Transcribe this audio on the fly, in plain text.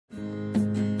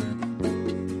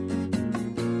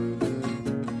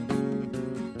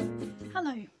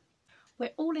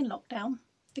in lockdown,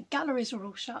 the galleries are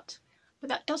all shut, but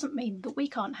that doesn't mean that we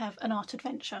can't have an art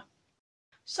adventure.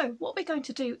 So what we're going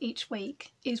to do each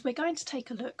week is we're going to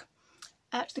take a look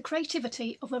at the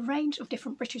creativity of a range of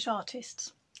different British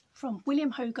artists, from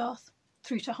William Hogarth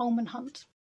through to Holman Hunt,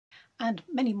 and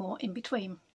many more in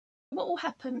between. What will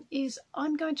happen is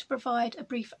I'm going to provide a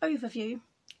brief overview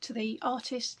to the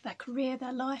artist, their career,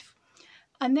 their life,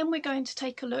 and then we're going to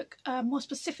take a look more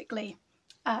specifically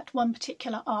at one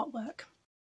particular artwork.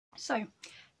 So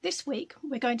this week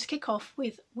we're going to kick off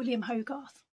with William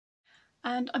Hogarth,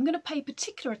 and I'm going to pay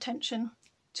particular attention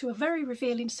to a very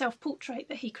revealing self-portrait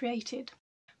that he created,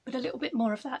 but a little bit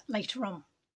more of that later on.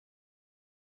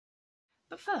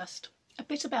 But first, a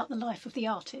bit about the life of the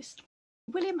artist.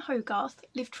 William Hogarth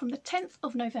lived from the 10th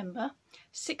of November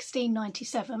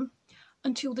 1697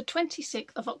 until the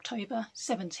 26th of October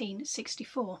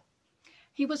 1764.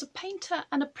 He was a painter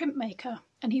and a printmaker,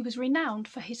 and he was renowned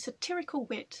for his satirical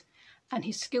wit and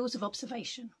his skills of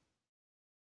observation.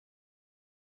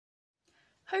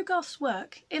 Hogarth's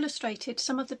work illustrated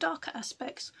some of the darker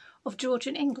aspects of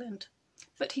Georgian England,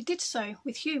 but he did so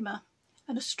with humour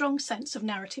and a strong sense of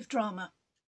narrative drama.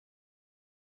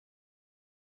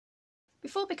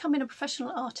 Before becoming a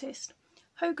professional artist,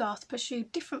 Hogarth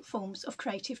pursued different forms of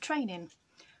creative training,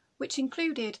 which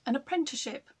included an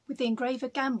apprenticeship with the engraver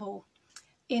Gamble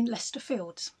in Leicester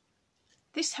Fields.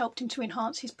 This helped him to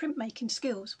enhance his printmaking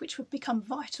skills, which would become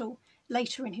vital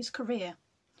later in his career.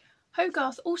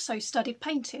 Hogarth also studied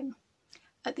painting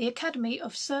at the Academy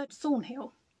of Sir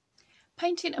Thornhill.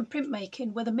 Painting and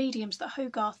printmaking were the mediums that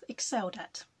Hogarth excelled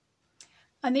at,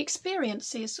 and the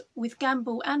experiences with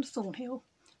Gamble and Thornhill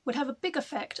would have a big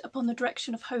effect upon the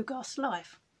direction of Hogarth's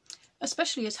life,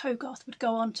 especially as Hogarth would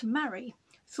go on to marry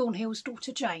Thornhill's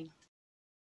daughter Jane.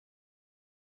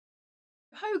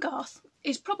 Hogarth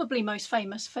is probably most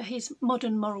famous for his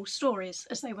modern moral stories,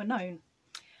 as they were known.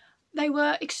 They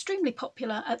were extremely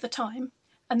popular at the time,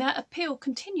 and their appeal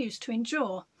continues to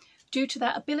endure due to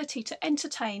their ability to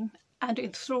entertain and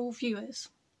enthrall viewers.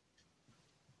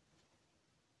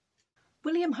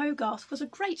 William Hogarth was a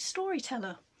great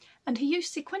storyteller, and he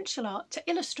used sequential art to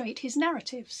illustrate his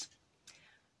narratives.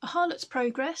 A Harlot's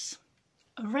Progress,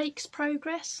 A Rake's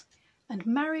Progress, and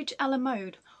Marriage a la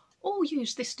Mode all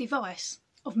used this device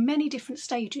of many different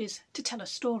stages to tell a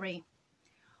story.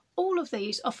 All of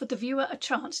these offered the viewer a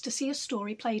chance to see a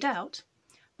story played out,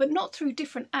 but not through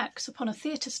different acts upon a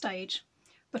theatre stage,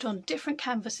 but on different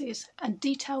canvases and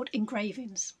detailed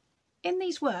engravings. In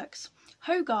these works,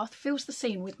 Hogarth fills the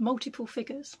scene with multiple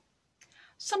figures.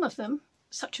 Some of them,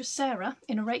 such as Sarah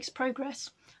in A Rake's Progress,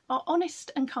 are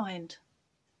honest and kind,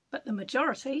 but the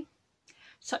majority,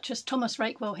 such as Thomas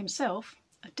Rakewell himself,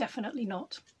 are definitely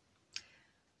not.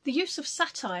 The use of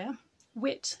satire,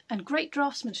 wit, and great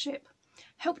draftsmanship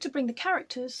helped to bring the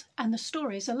characters and the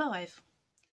stories alive.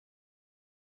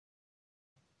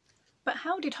 But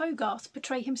how did Hogarth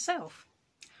portray himself?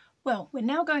 Well, we're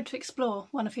now going to explore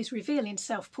one of his revealing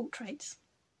self-portraits.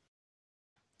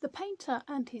 The Painter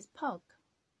and His Pug.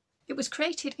 It was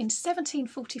created in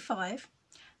 1745,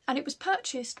 and it was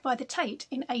purchased by the Tate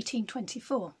in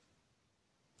 1824.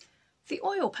 The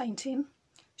oil painting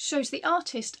shows the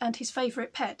artist and his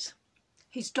favourite pet,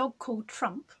 his dog called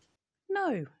Trump.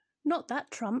 No, not that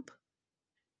Trump.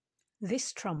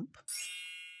 This Trump.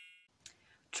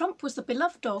 Trump was the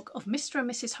beloved dog of Mr. and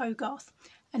Mrs. Hogarth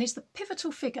and is the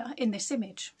pivotal figure in this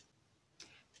image.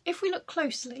 If we look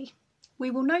closely, we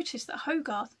will notice that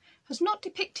Hogarth has not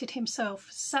depicted himself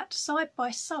sat side by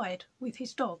side with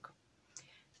his dog.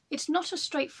 It's not a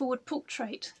straightforward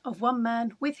portrait of one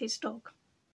man with his dog.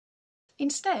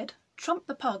 Instead, Trump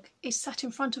the pug is sat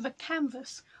in front of a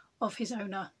canvas of his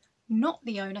owner, not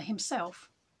the owner himself.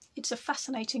 It's a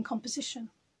fascinating composition.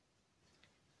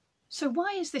 So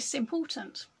why is this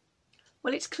important?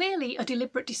 Well, it's clearly a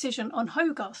deliberate decision on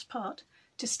Hogarth's part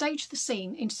to stage the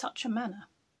scene in such a manner.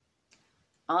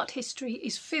 Art history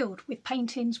is filled with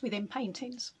paintings within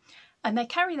paintings, and they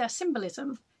carry their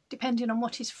symbolism depending on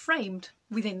what is framed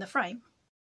within the frame.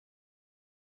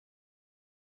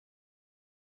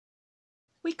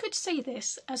 We could see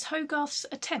this as Hogarth's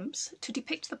attempts to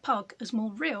depict the pug as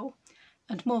more real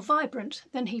and more vibrant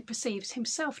than he perceives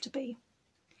himself to be.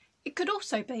 It could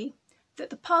also be that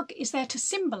the pug is there to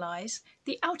symbolise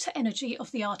the outer energy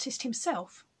of the artist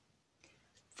himself.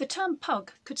 The term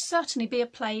pug could certainly be a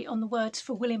play on the words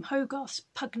for William Hogarth's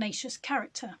pugnacious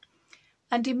character,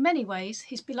 and in many ways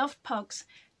his beloved pugs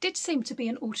did seem to be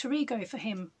an alter ego for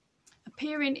him,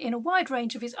 appearing in a wide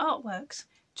range of his artworks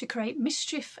to create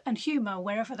mischief and humour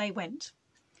wherever they went.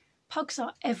 Pugs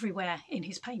are everywhere in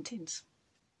his paintings.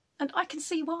 And I can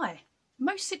see why.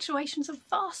 Most situations are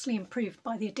vastly improved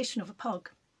by the addition of a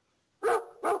pug.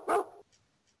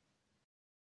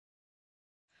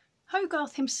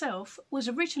 Hogarth himself was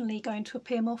originally going to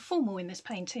appear more formal in this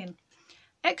painting.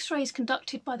 X-rays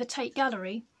conducted by the Tate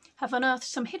Gallery have unearthed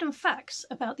some hidden facts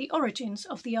about the origins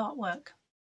of the artwork.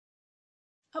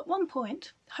 At one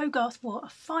point, Hogarth wore a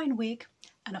fine wig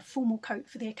and a formal coat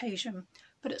for the occasion,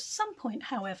 but at some point,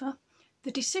 however,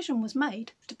 the decision was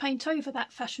made to paint over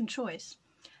that fashion choice,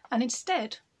 and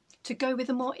instead to go with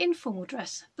a more informal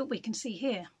dress that we can see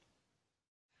here.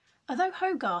 Although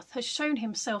Hogarth has shown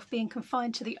himself being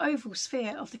confined to the oval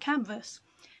sphere of the canvas,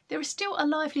 there is still a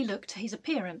lively look to his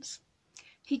appearance.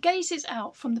 He gazes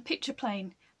out from the picture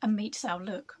plane and meets our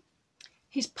look.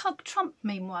 His pug Trump,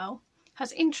 meanwhile,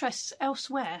 has interests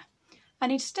elsewhere,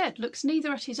 and instead looks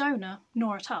neither at his owner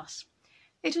nor at us.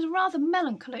 It is a rather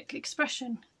melancholic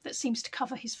expression that seems to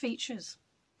cover his features.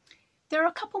 There are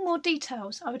a couple more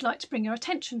details I would like to bring your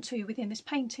attention to within this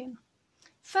painting.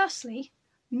 Firstly,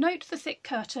 note the thick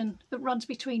curtain that runs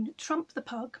between Trump the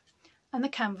pug and the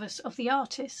canvas of the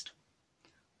artist.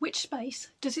 Which space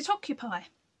does it occupy?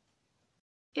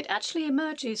 It actually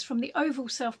emerges from the oval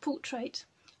self-portrait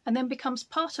and then becomes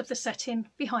part of the setting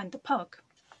behind the pug.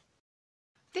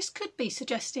 This could be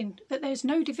suggesting that there is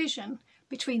no division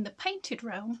between the painted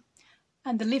realm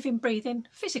and the living, breathing,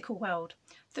 physical world,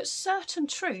 that certain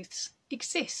truths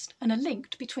exist and are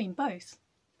linked between both.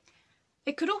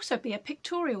 It could also be a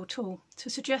pictorial tool to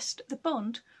suggest the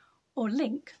bond or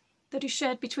link that is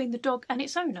shared between the dog and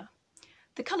its owner.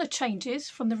 The colour changes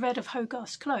from the red of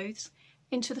Hogarth's clothes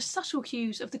into the subtle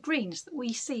hues of the greens that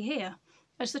we see here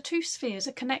as the two spheres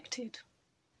are connected.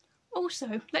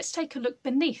 Also, let's take a look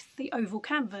beneath the oval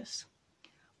canvas.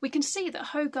 We can see that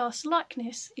Hogarth's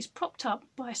likeness is propped up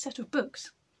by a set of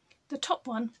books. The top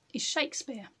one is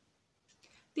Shakespeare.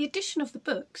 The addition of the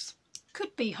books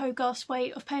could be Hogarth's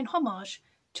way of paying homage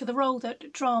to the role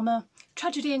that drama,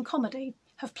 tragedy and comedy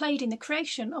have played in the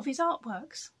creation of his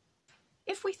artworks.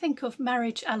 If we think of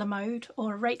Marriage à la Mode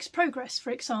or A Rake's Progress,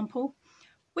 for example,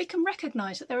 we can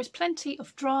recognise that there is plenty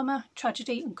of drama,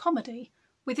 tragedy and comedy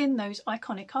within those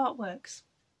iconic artworks.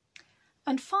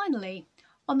 And finally,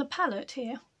 on the palette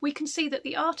here, we can see that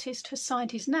the artist has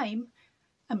signed his name,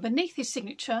 and beneath his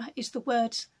signature is the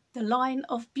words, "The Line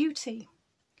of Beauty."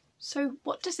 So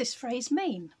what does this phrase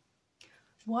mean?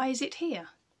 Why is it here?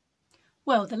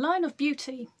 Well, the line of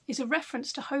beauty is a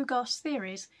reference to Hogarth's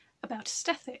theories about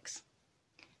aesthetics.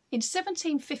 In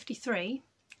 1753,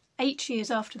 8 years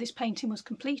after this painting was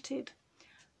completed,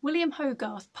 William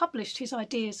Hogarth published his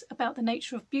ideas about the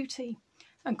nature of beauty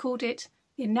and called it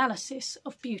the analysis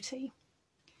of beauty.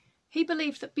 He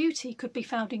believed that beauty could be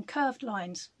found in curved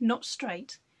lines, not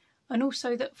straight, and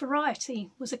also that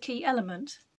variety was a key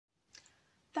element.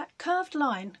 That curved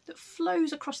line that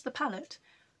flows across the palette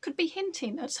could be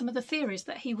hinting at some of the theories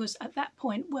that he was at that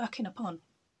point working upon.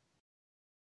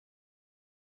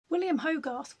 William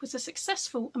Hogarth was a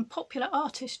successful and popular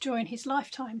artist during his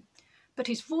lifetime, but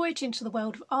his voyage into the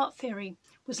world of art theory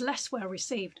was less well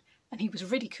received, and he was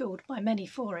ridiculed by many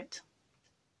for it.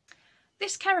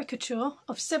 This caricature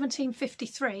of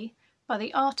 1753 by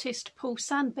the artist Paul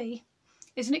Sandby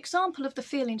is an example of the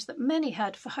feelings that many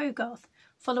had for Hogarth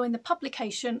following the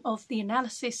publication of The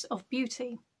Analysis of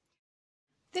Beauty.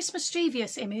 This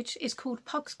mischievous image is called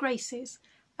Pug's Graces,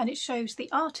 and it shows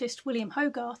the artist William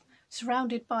Hogarth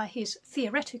surrounded by his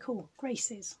theoretical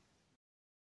graces.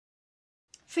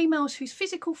 Females whose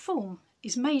physical form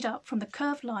is made up from the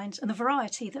curved lines and the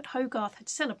variety that Hogarth had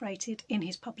celebrated in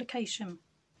his publication.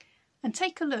 And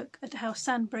take a look at how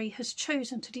Sandbury has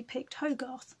chosen to depict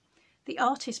Hogarth. The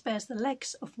artist bears the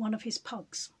legs of one of his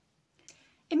pugs.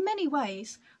 In many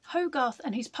ways, Hogarth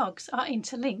and his pugs are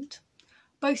interlinked,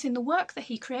 both in the work that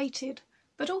he created,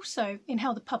 but also in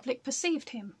how the public perceived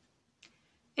him.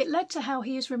 It led to how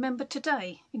he is remembered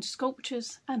today in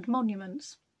sculptures and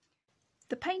monuments.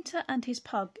 The painter and his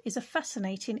pug is a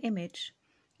fascinating image.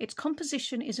 Its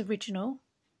composition is original,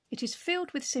 it is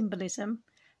filled with symbolism,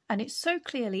 and it so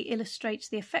clearly illustrates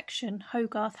the affection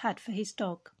Hogarth had for his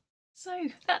dog. So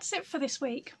that's it for this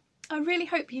week. I really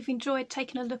hope you've enjoyed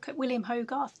taking a look at William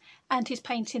Hogarth and his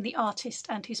painting The Artist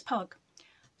and His Pug.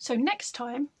 So next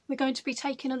time we're going to be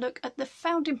taking a look at the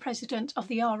founding president of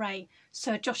the RA,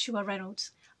 Sir Joshua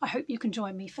Reynolds. I hope you can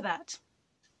join me for that.